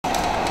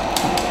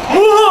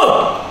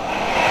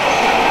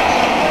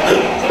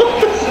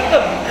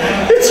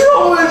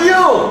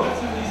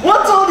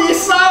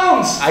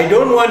I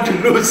don't want to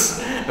lose.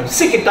 I'm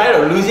sick and tired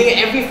of losing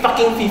every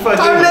fucking FIFA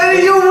game. I'm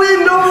letting you win,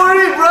 don't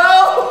worry,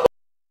 bro!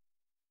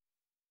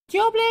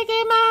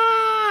 Jioplaygame!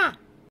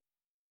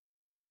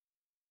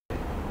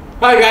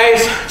 Hi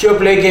guys,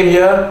 Jioplaygame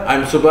here.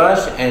 I'm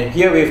Subhash, and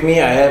here with me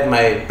I have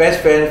my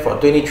best friend for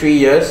 23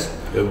 years.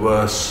 It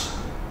was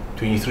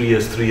 23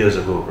 years, 3 years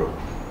ago, bro.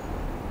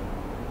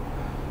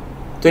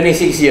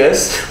 26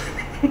 years.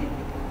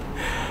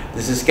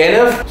 This is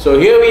Kenneth. So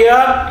here we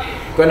are,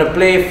 gonna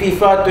play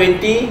FIFA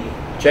 20.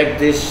 Check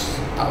this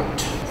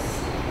out.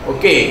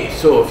 Okay,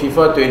 so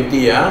FIFA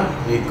 20,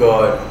 we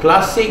got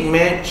classic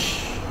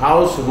match,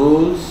 house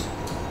rules,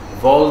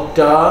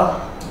 Volta,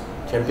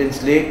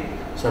 Champions League,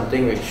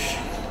 something which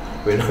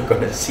we're not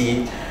gonna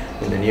see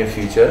in the near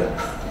future.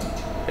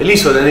 At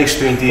least for the next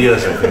 20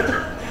 years, I think.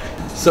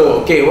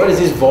 So, okay, what is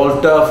this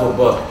Volta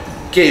football?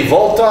 Okay,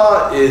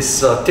 Volta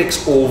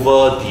takes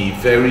over the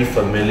very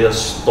familiar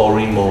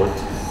story mode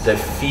that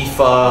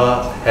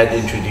FIFA had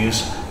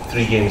introduced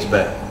 3 games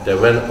back. That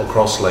went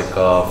across like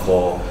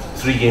for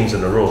 3 games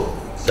in a row.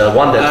 The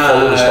one that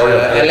followed the story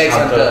of Alex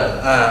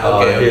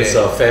Hunter, his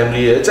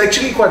family. It's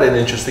actually quite an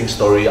interesting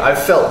story. I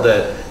felt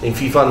that in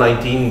FIFA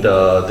 19,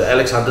 the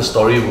Alex Hunter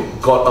story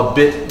got a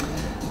bit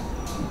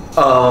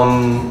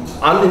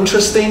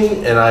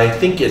uninteresting, and I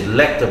think it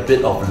lacked a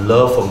bit of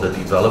love from the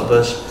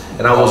developers.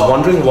 And I was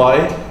wondering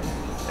why.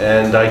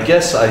 And I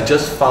guess I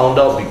just found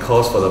out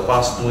because for the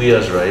past 2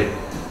 years, right,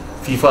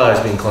 FIFA has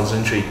been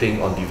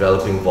concentrating on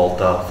developing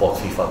Volta for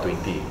FIFA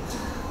 20.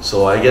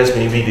 So I guess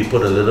maybe they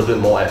put a little bit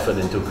more effort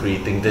into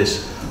creating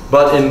this.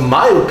 But in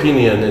my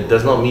opinion, it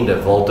does not mean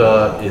that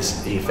Volta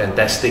is a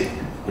fantastic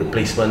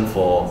replacement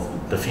for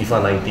the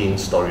FIFA 19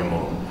 story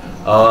mode.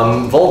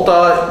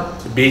 Volta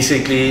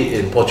basically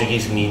in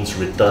Portuguese means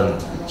return.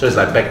 So it's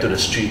like back to the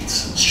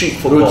streets, street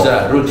football.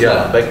 Roots,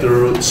 yeah, back to the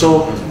roots.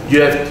 So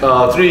you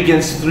have 3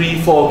 against 3,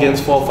 4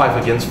 against 4, 5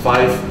 against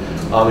 5.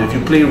 If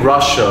you play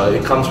Rush,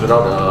 it comes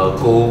without a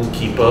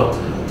goalkeeper,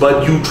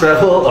 but you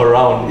travel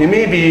around. It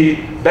may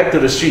be back to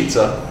the streets,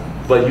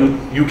 but your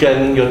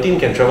team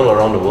can travel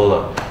around the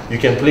world. You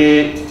can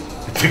play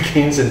the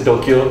games in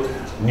Tokyo,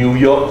 New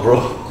York,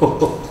 bro.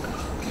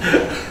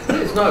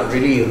 It's not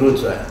really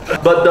roots, right?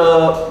 But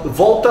the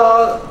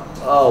Volta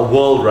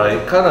world,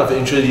 right, kind of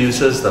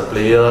introduces the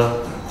player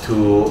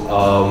to,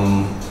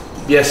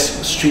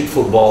 yes, street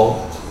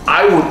football.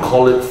 I would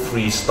call it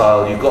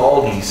freestyle. You got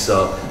all these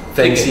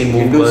fancy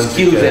movements.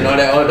 You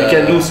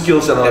can do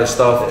skills and all that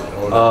stuff.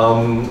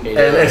 And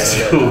as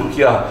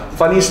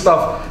funny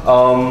stuff.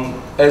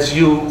 As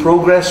you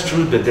progress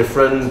through the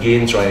different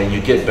games, right, and you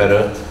get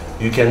better,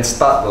 you can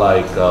start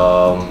like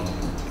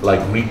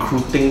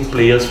recruiting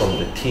players from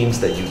the teams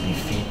that you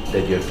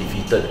have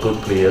defeated,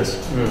 good players.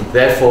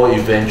 Therefore,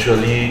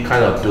 eventually,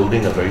 kind of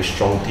building a very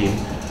strong team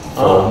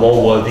for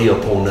more worthy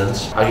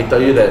opponents. I can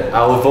tell you that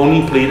I've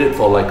only played it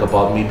for like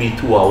about maybe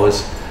 2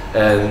 hours.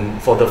 And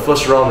for the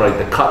first round, right,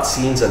 the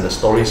cutscenes and the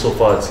story so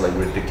far, it's like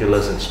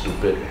ridiculous and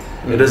stupid.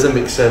 It doesn't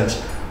make sense.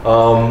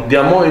 They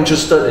are more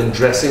interested in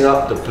dressing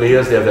up the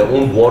players. They have their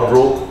own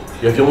wardrobe.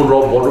 You have your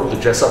own wardrobe to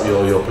dress up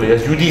your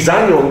players. You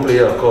design your own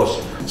player, of course.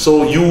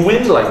 So you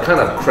win like kind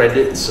of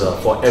credits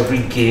for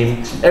every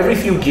game. Every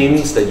few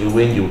games that you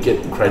win, you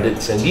get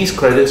credits, and these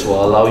credits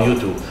will allow you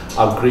to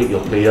upgrade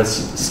your players'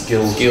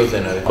 skills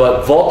and everything.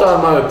 But Volta,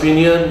 in my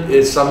opinion,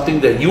 is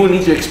something that you will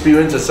need to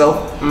experience yourself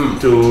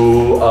to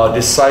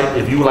decide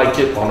if you like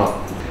it or not.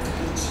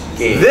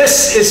 Okay.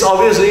 This is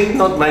obviously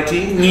not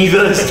Nike,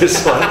 neither is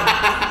this one.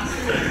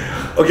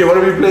 Okay, what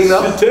are we playing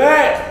now?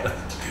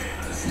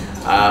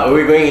 Are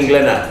we going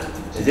England?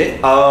 Is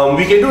it?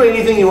 We can do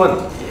anything you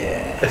want.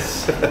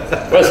 Yes.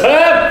 West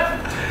Ham!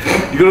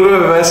 You gonna go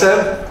with West Ham?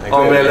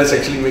 Oh man, let's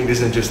actually make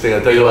this interesting.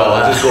 I'll tell you what,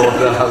 I'm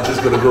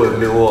just gonna go with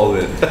Millwall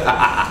then.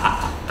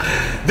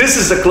 This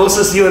is the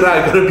closest you and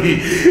I are gonna be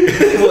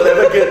we'll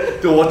ever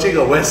get to watching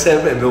a West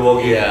Ham and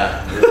Millwall game.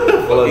 Yeah.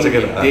 Hold on a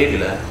second.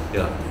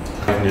 Yeah.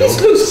 This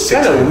looks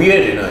kind of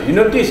weird, you know. You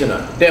notice, you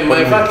know, that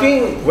my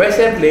fucking West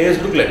Ham players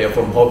look like they're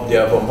from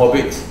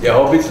Hobbits. They're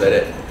Hobbits like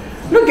that.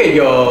 Look at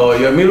your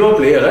Millwall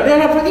player, they're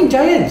like fucking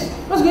giants.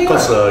 What's going on?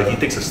 Because he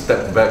takes a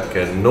step back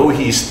and no,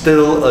 he's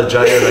still a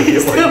giant.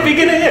 He's still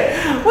bigger than him.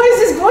 Why is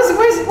this? Why is he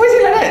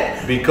like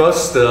that?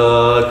 Because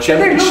the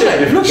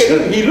championship. Look at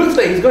him. He looks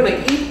like he's gonna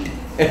eat.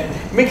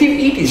 Make him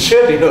eat his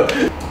shirt, you know.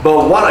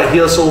 But what I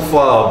hear so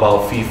far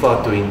about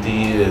FIFA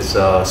 20 is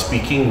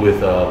speaking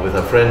with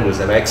a friend who's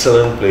an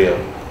excellent player.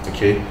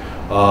 Okay,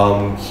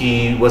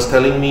 he was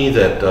telling me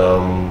that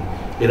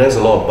it has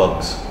a lot of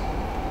bugs.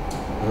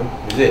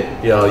 Is it?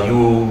 Yeah,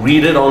 you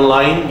read it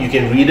online. You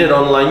can read it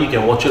online. You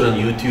can watch it on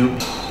YouTube.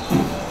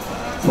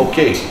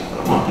 Okay.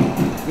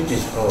 Which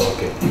is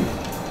okay.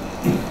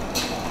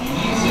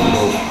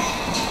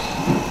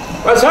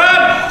 What's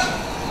up?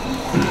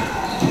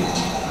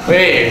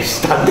 Hey,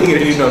 starting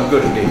really not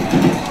good today.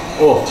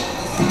 Oh,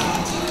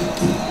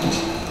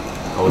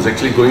 I was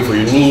actually going for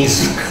your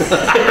knees.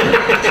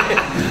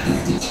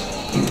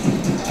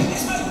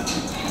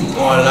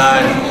 Come on,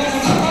 lad.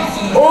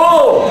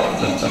 Oh!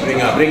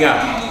 Bring up.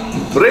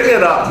 Bring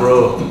it up,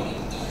 bro.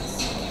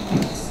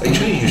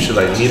 Actually, you should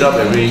like meet up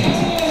every.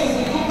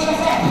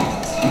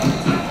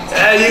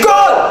 There you go!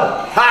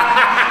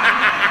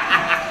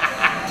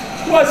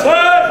 What's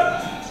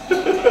up?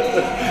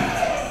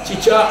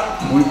 Chicha.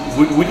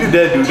 Would you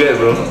dare do that,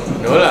 bro?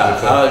 No lah,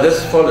 I'll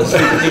just fall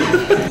asleep.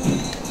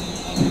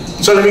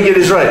 So let me get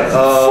this right.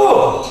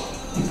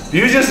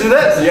 Did you just do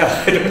that? Yeah,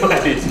 I don't know what I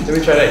did. Let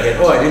me try that again.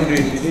 Oh, I didn't do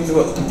it. It didn't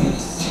work.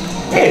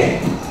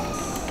 Hey!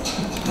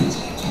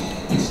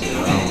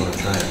 I'm gonna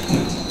try it.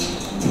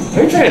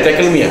 Are you trying to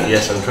tackle me?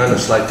 Yes, I'm trying to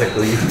slide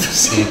tackle you to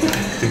see,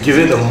 to give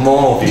it a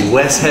more of the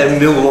West Ham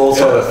Millwall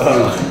sort of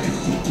feel.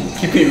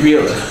 Keep it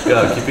real.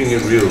 Yeah, keeping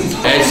it real.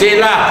 That's it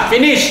lah.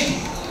 Finish.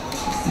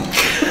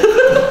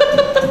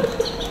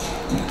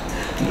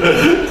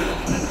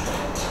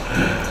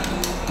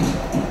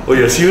 Oh,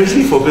 you're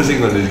seriously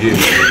focusing on this game?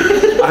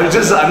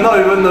 I'm not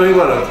even knowing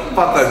what the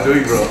fuck I'm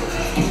doing, bro.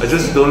 I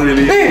just don't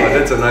really. Hey. Oh,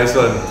 that's a nice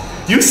one.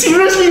 You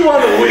seriously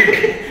want to win?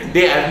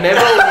 I've never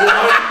won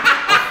a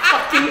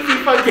fucking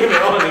FIFA game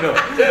at all, you know.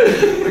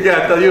 Okay,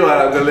 I tell you what,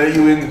 I'm gonna let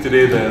you win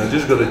today, man. I'm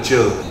just gonna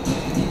chill.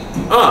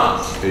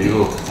 There you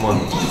go. Come on.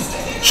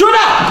 Shoot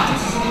up!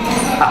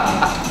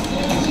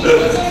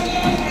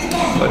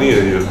 Funny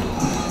are you?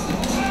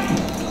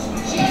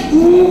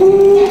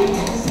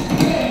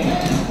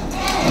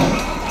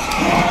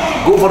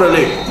 Go for the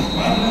leg.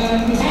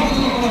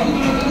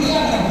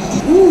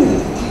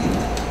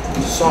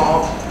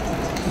 Soft.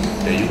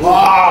 There you go.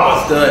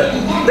 Wow, bastard.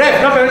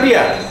 Ref, not penalty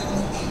ah?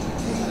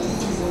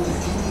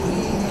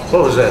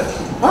 What was that?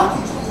 Huh?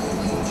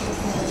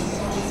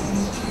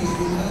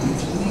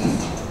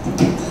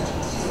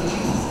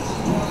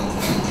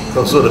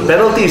 Oh, so the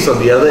penalty is on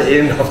the other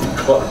end of the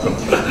court.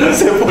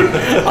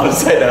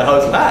 Outside the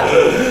house lah.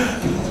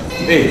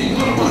 Hey,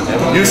 come on,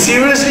 never. You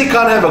seriously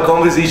can't have a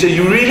conversation.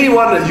 You really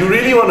want to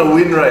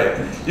win, right?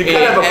 You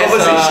can't have a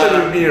conversation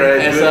with me,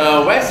 right? As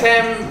a West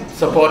Ham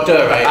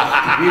supporter, right,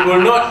 we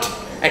will not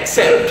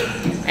accept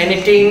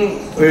anything.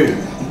 Hey.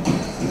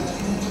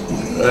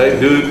 Right,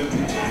 dude.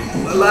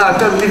 I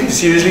can't believe you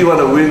seriously want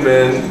to win,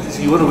 man.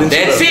 You want to win.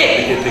 That's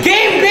it.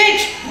 Game,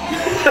 bitch.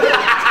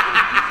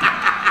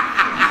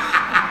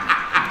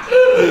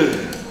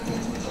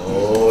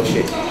 Oh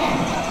shit.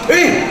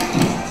 Hey.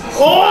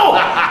 Oh.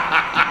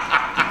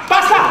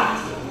 Pass.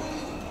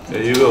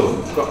 There you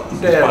go.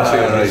 He's passing,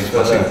 alright. He's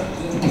passing.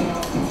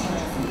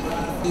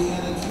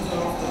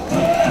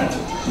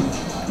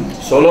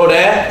 Solo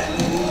there.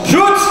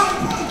 Shoots.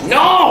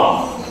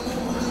 No.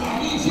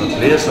 The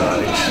players are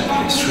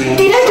extremely.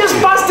 Did I just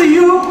pass to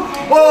you?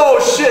 Oh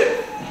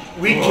shit!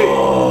 We kicked.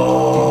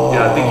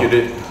 Yeah, I think you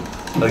did.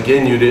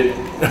 Again, you did.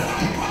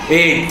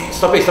 Hey,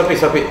 stop it.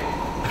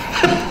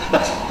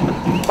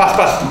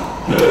 Pass.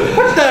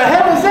 What the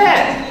hell was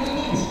that?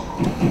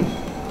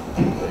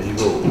 There you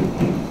go.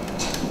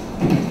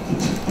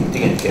 I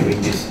think I can win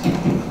this.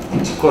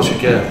 Of course you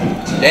can.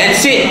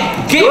 That's it.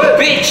 Kick,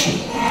 bitch.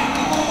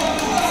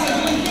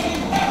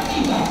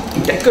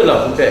 Tackle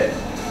lah, bukan.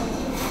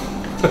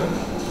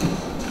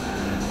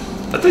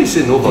 I thought you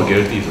said no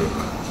vulgarity, bro.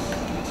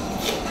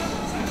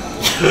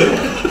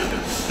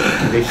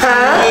 The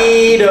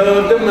heat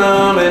of the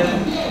moment.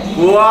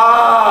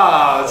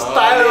 Wow,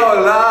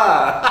 style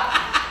lah.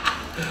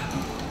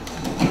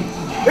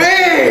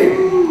 Hey!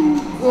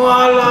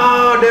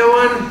 Walao, that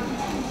one.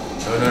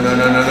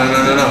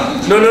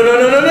 No.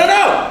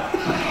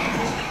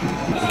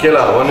 Okay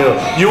lah,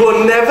 1-0. You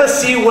will never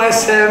see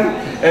West Ham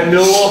and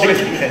Millwall play.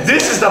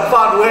 This is the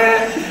part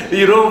where,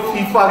 you know,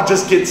 FIFA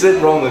just gets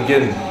it wrong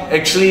again.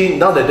 Actually,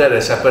 now that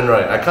has happened,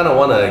 right, I kind of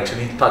want to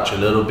actually touch a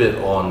little bit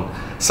on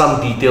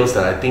some details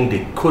that I think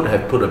they could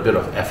have put a bit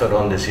of effort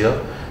on this year.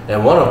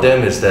 And one of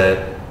them is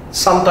that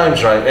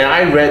sometimes, right, and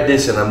I read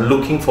this and I'm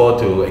looking forward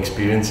to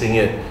experiencing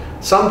it.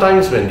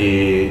 Sometimes when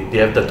they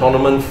have the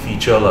tournament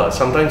feature,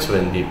 sometimes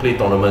when they play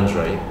tournaments,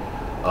 right,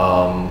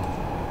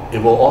 it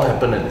will all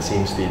happen at the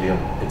same stadium.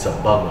 It's a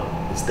bug.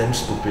 It's damn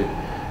stupid.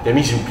 That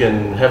means you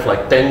can have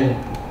like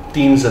 10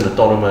 teams in the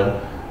tournament.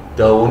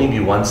 There'll only be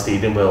one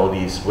stadium where all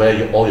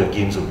your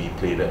games will be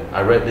played at.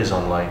 I read this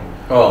online.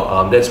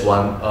 That's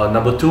one.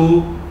 Number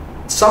two,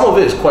 some of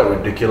it is quite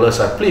ridiculous.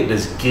 I played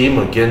this game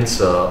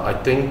against, I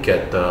think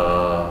at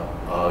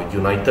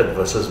United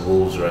versus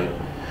Wolves, right?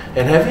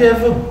 And have you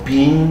ever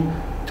been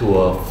to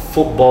a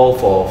football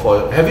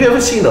have you ever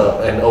seen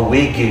an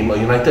away game, a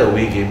United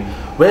away game,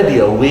 where the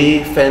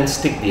away fans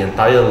take the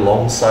entire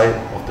long side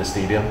of the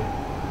stadium?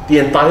 The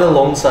entire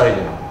long side,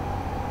 you know.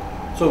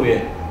 So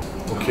weird.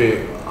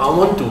 Okay, I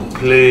want to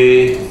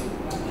play.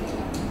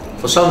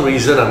 For some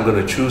reason, I'm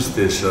gonna choose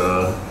this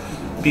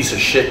piece of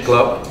shit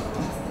club.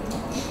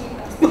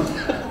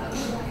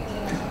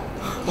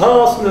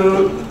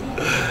 Arsenal.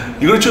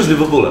 You're gonna choose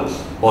Liverpool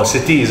or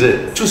City, is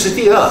it? Choose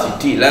City lah.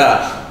 City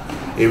lah.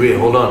 Hey, wait,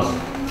 hold on.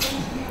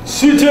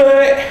 City.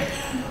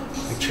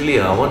 Actually,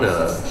 I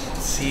wanna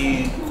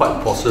see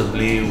quite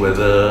possibly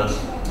whether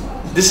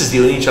this is the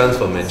only chance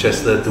for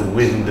Manchester to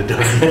win the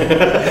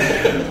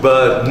derby.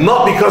 But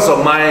not because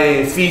of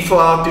my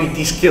FIFA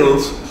 20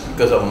 skills.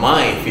 Because of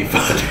my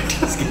FIFA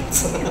 20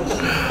 skills.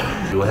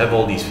 You will have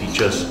all these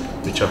features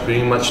which are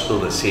pretty much still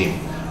the same.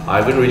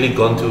 I haven't really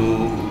gone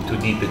too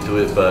deep into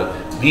it, but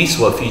these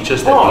were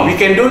features that we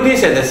can do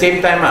this at the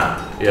same time,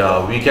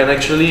 Yeah, we can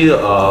actually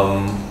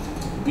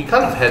we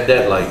kind of had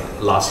that like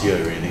last year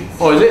already.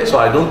 Oh, is it? So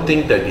I don't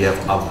think that they have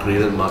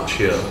upgraded much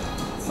here.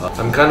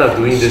 I'm kind of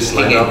doing this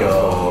lineup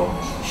your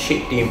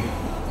shit team.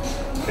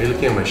 Are you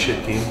looking at my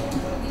shit team?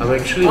 I'm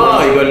actually.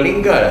 Oh, you got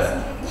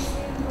Lingard.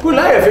 Who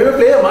like your favorite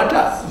player,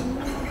 Mata?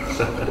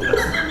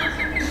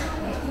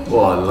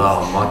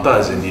 Wallah, Mata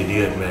is an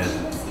idiot, man.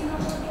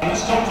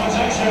 This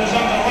competition is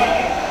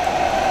underway.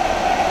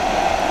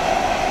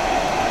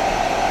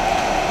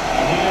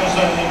 And he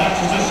also the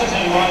Manchester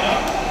City lineup.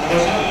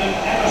 Brazilian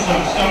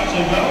Emerson starts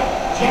in goal.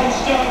 John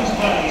Stones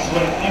plays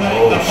with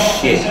Emily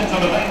Laporte centre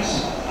of the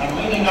base. And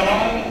leading the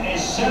line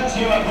is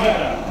Sergio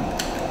Aguero.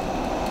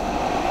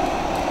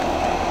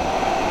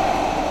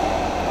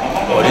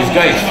 Oh, this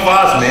guy is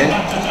fast, man.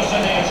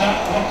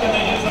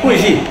 Who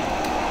is he?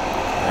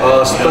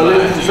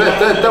 Sterling.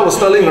 That was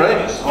Sterling,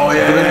 right? Oh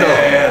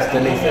yeah,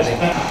 Sterling.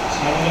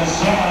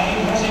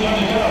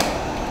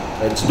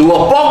 Let's do a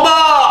Pogba!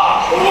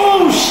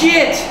 Oh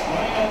shit!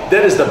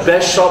 That is the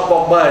best shot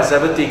Pogba has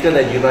ever taken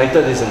at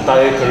United his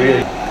entire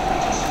career.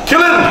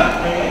 Kill him!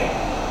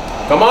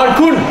 Come on,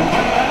 Kun!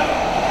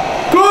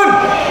 Kun!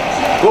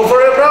 Go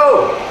for it,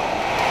 bro!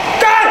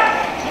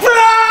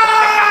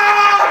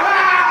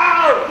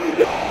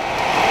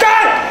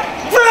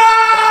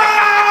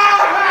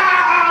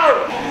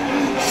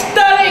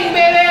 Sterling,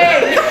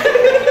 baby!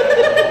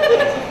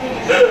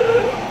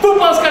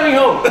 Football's coming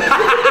home!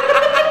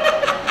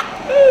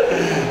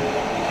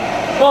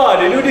 Oh,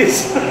 they do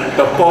this.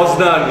 The pause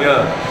down,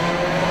 yeah.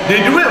 They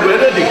do it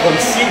whether they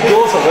concede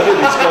goals or whether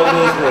they score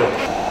goals, bro.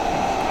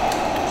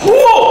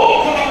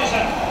 Whoa!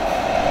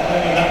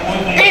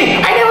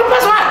 Hey, I never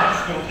pass one!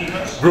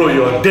 Bro,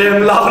 you are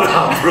damn loud,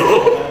 bro.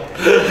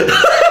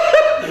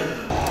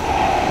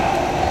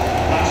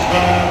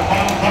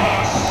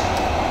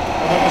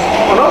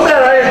 Oh, not bad,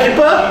 right,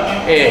 keeper?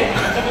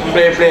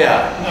 Hey, player.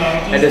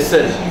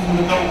 Edison.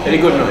 Very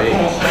good, no? Eh?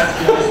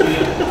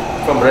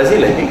 From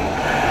Brazil, I think.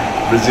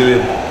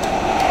 Brazilian.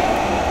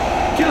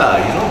 Okay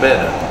lah, he's not bad.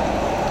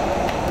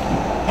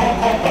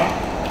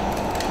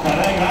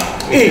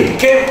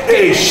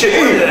 Hey, shit,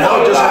 what the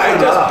hell just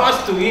happened? I just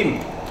passed to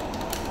him.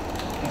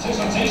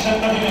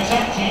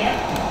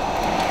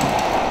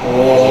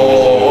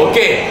 Oh,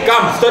 okay,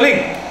 come, Sterling.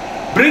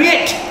 Bring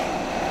it.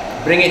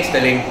 Bring it,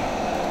 Sterling.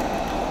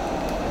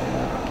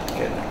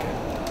 Okay.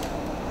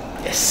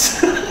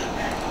 Yes.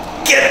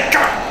 Get it,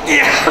 come.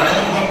 Yeah.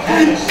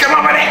 Come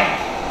on, buddy.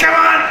 Come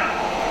on.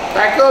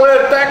 Tackle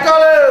him!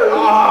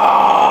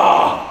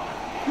 Oh.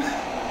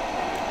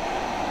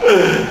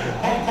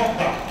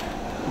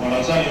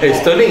 Hey,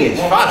 Sterling is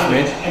fast,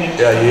 man.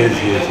 Yeah, he is. The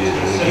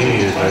game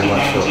is very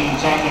much so.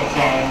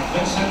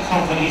 Vincent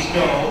Kompany's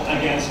goal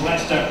against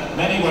Leicester.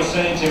 Many were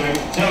saying to him,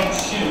 don't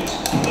shoot.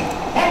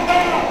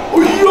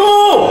 Oh, yo!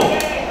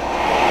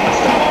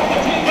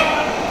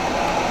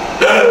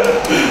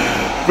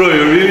 Bro,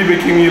 you're really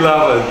making me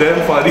laugh.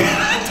 Damn funny.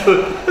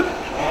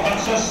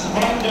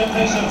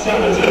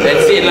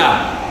 That's it lah.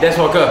 That's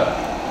Walker.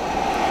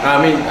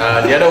 I mean,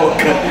 the other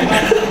Walker.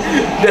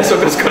 That's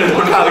Walker's got it.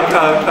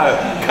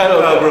 Kind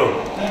of, bro.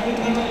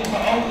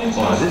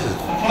 Wow, this is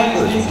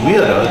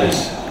weird,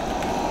 this.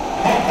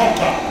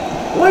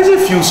 Why does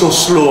it feel so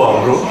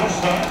slow, bro?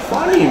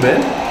 Funny,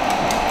 man.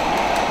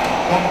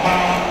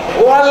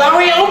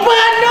 Walao,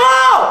 open! No!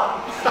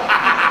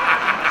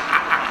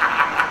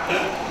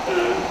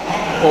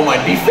 Oh, my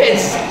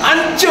defense.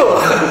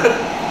 Ancho.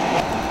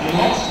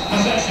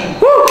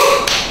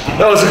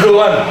 That was a good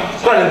one.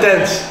 Quite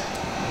intense.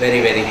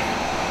 Very.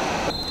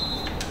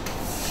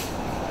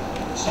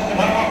 Second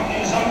half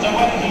is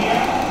underway here,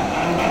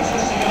 and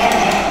Manchester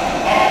United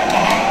are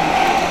behind.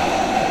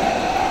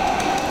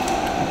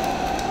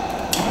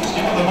 Let's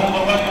give the ball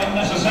away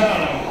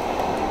unnecessarily.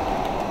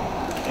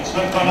 It's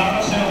with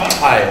Bernardo Silva.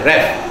 Hi,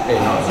 ref. Hey,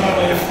 no.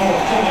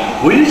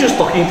 Were you just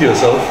talking to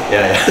yourself?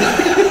 Yeah.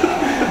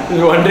 I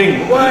was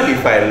wondering, what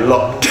if I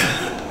locked?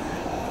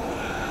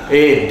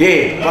 Hey,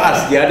 Dave,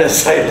 pass the other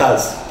side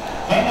last.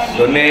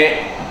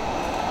 Donate.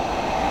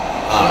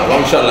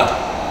 Long shot lah.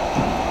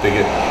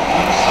 Take it.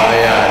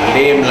 Yeah,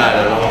 lame lah,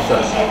 the long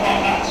shot.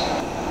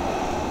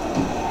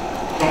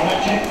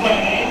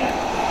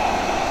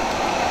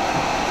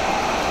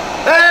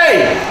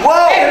 Hey!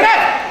 Whoa! Hey,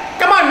 ref!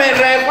 Come on, man,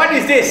 ref. What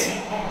is this?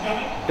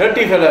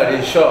 Dirty fella,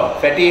 this short,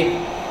 fatty.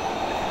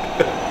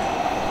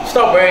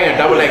 Stop wearing a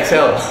double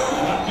XL.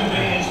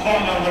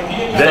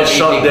 That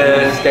shot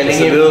there is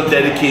a little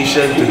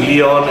dedication to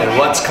Leon and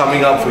what's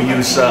coming up for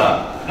you,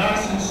 sir.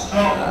 Nice and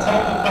strong,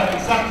 told about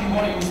exactly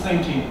what he was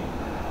thinking.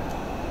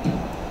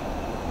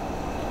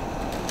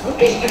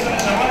 Okay.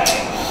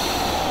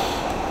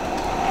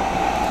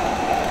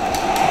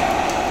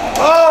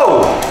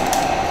 Oh!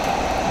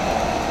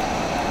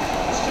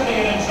 It's going to be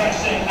an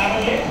interesting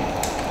avenue.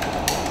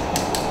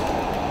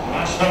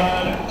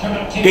 Rashford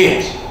couldn't keep Hey.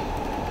 it.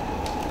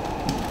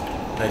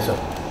 Nice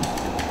one.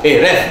 Hey,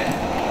 ref.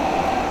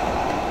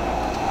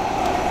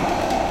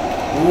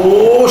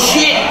 Oh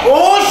shit!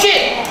 Oh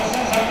shit!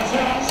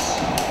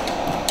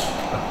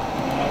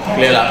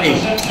 Clear lah,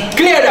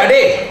 clear dah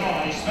deh.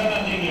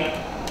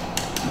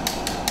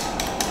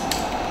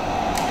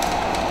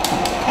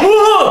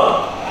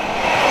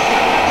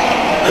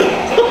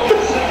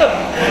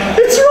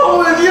 What's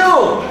wrong with you?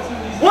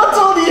 What's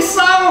all these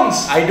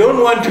sounds? I don't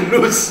want to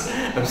lose.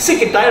 I'm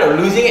sick and tired of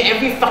losing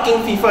every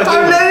fucking FIFA game.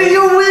 I'm letting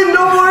you win,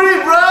 don't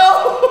worry,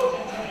 bro.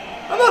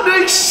 I'm not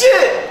doing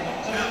shit.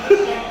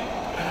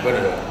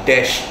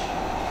 Dash.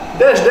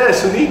 Dash,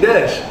 Sunny,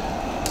 dash.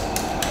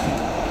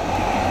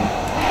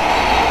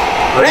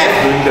 Ref!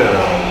 Doing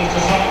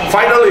that.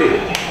 Finally!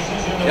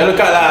 Yellow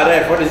card lah,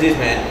 ref. What is this,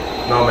 man?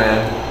 No,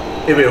 man.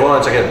 Hey, wait, hold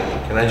on a second.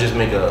 Can I just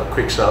make a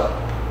quick sub?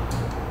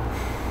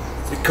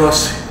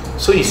 Because,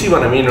 so you see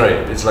what I mean,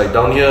 right? It's like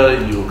down here,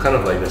 you kind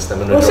of like the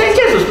stamina. Oh,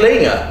 Sanchez was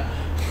playing, ah.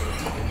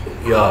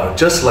 Yeah,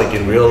 just like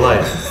in real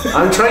life.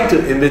 I'm trying to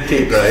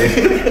imitate, right?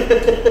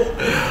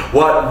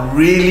 What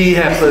really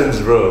happens,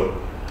 bro.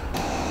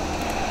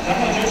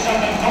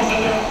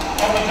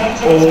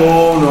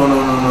 Oh, no.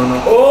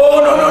 Oh,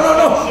 no.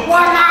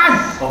 What, man?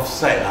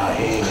 Offside, lah,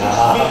 hey,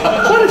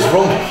 What is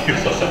wrong with you?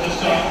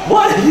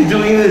 Why are you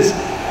doing this?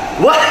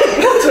 What?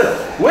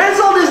 Where's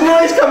all this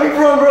noise coming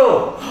from,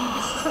 bro?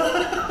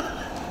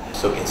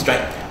 So can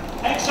strike.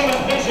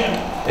 Excellent vision.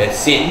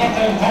 That's it.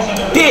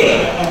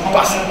 Dig!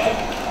 Pass.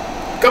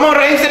 Come on,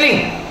 Raheem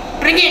Sterling.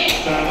 Bring it.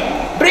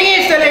 Bring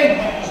it, Sterling.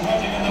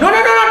 No.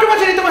 Too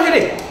much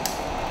already.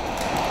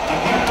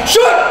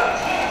 Shoot!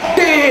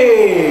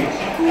 Dig!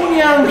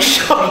 Kunyang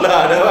shot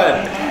lah, that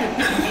one.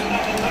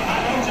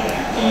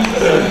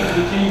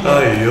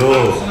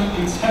 Aiyo.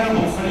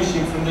 Terrible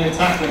finishing from the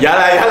attacker. Yeah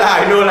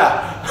lah, I know lah.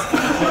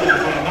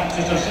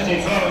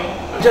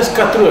 Just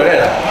cut through,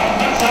 right?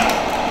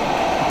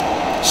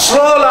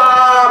 Slow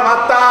lah,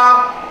 Mata.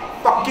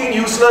 Fucking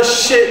useless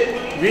shit.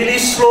 Really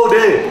slow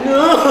day.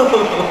 No.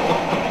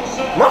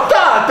 Mata,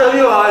 I tell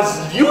you, it's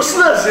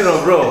useless, you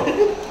know, bro.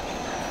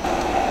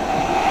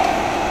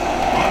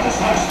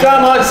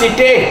 Come on,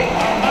 City.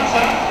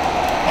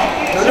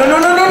 No.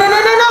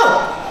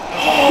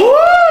 Woo!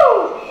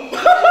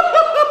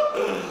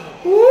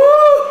 Woo!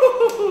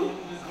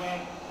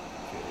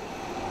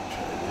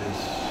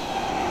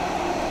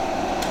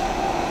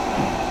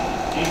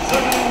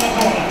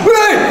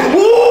 Hey!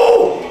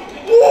 Woo!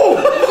 Woo!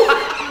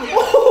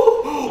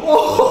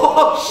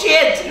 Oh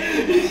shit!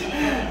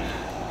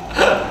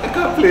 I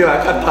can't play, I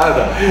can't tie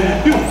that.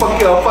 You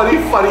fucking are funny.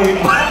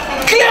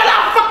 Clear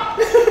that fuck!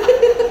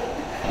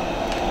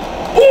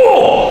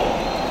 Oh!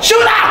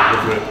 Shoot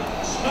up!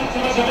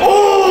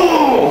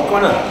 Oh!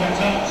 Corner.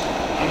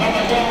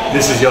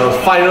 This is your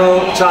final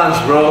chance,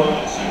 bro.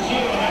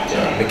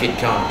 Yeah, make it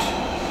count.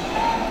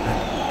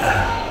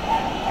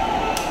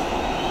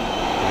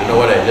 You know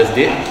what I just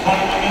did?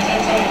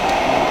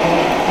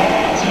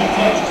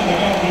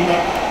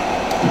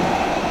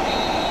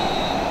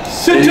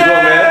 There you go,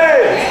 man.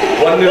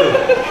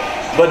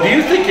 1-0. But do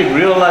you think in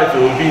real life it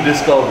will be this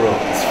score, bro?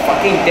 It's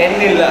fucking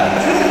 10-0 lah.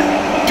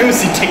 2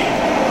 City.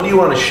 What do you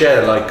want to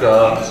share? Like,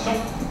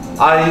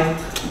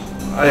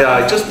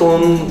 I just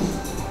don't.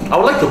 I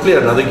would like to play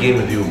another game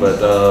with you, but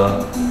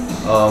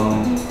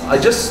I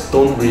just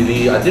don't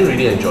really. I didn't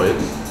really enjoy it.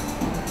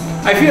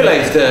 I feel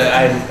like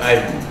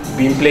I've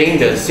been playing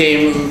the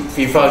same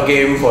FIFA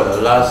game for the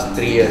last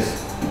 3 years.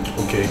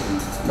 Okay.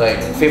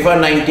 Like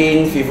FIFA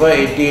 19, FIFA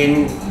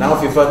 18, now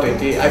FIFA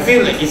 20. I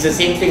feel like it's the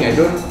same thing.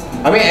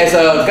 I mean, as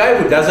a guy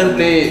who doesn't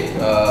play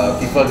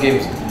FIFA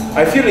games,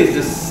 I feel it's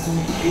just,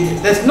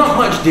 there's not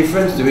much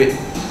difference to it.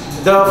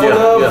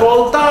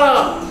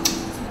 Volta,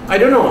 I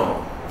don't know.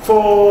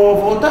 For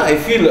Volta, I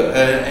feel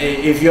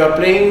if you are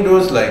playing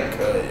those like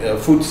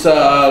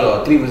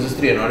futsal or 3 versus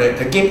 3 and all that,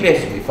 the gameplay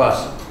has to be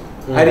fast.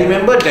 I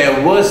remember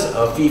there was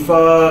a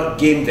FIFA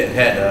game that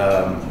had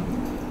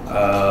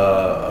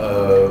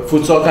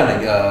futsal kind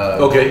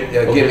of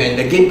game, and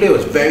the gameplay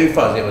was very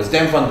fast. It was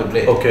damn fun to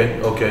play.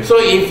 Okay. So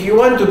if you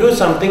want to do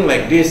something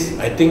like this,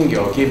 I think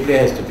your gameplay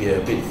has to be a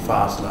bit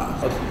fast lah.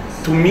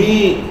 To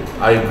me,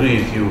 I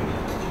agree with you.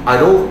 I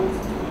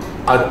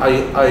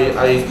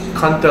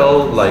can't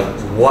tell like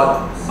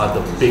what are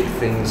the big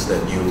things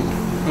that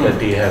that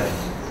they have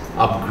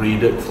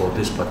upgraded for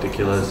this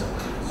particular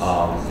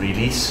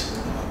release.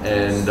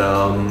 And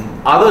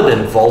other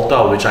than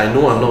Volta, which I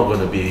know I'm not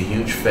going to be a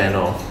huge fan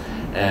of,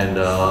 and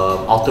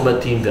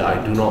Ultimate Team that I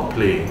do not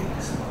play,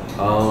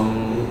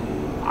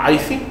 I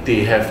think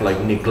they have like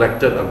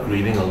neglected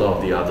upgrading a lot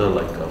of the other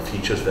like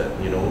features that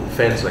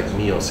fans like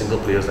me or single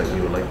players like me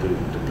would like to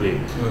play.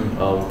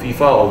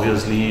 FIFA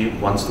obviously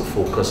wants to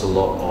focus a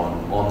lot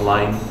on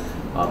online.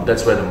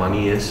 That's where the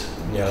money is.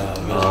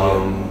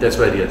 That's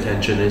where the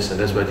attention is, and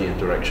that's where the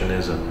interaction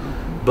is.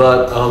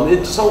 But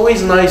it's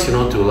always nice,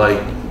 to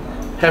like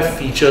have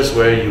features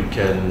where you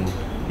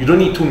don't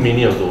need too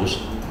many of those.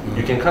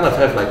 You can kind of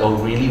have like a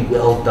really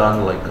well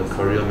done like a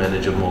career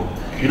manager mode.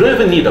 You don't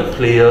even need a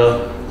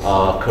player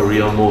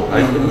career mode.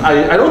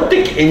 I don't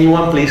think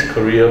anyone plays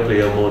career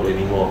player mode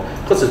anymore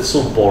because it's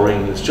so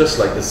boring. It's just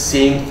like the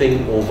same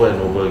thing over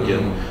and over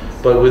again.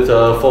 But with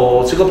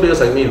for single players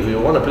like me, if you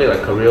want to play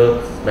like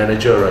career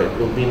manager, right, it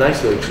would be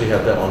nice to actually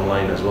have that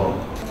online as well.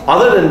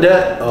 Other than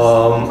that,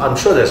 I'm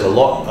sure there's a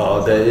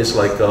lot. There is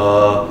like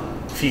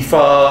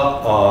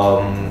FIFA.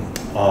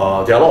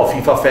 There are a lot of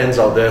FIFA fans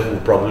out there who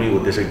probably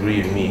would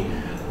disagree with me,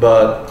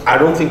 but I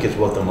don't think it's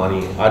worth the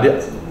money.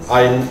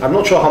 I'm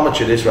not sure how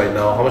much it is right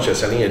now, how much they're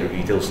selling at the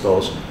retail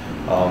stores.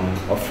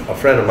 A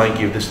friend of mine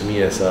gave this to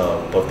me as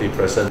a birthday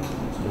present.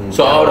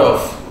 So out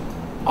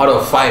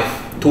of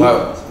 5, 2.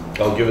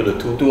 I'll give it a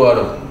 2. 2 out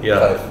of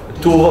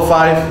 5. 2 over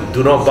 5.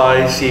 Do not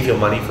buy. Save your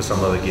money for some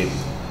other game.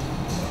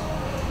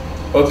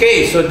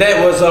 Okay, so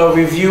that was our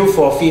review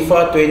for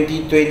FIFA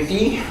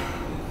 2020.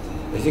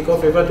 Is it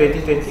called FIFA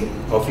 2020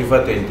 or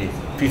FIFA 20?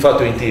 FIFA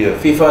 20. Yeah.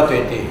 FIFA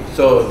 20.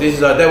 So this is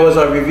that was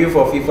our review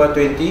for FIFA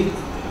 20.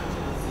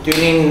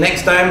 Tune in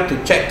next time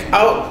to check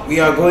out. We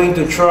are going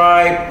to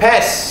try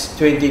PES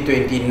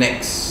 2020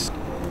 next.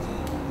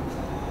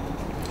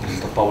 This is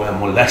the part where I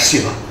molest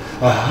you.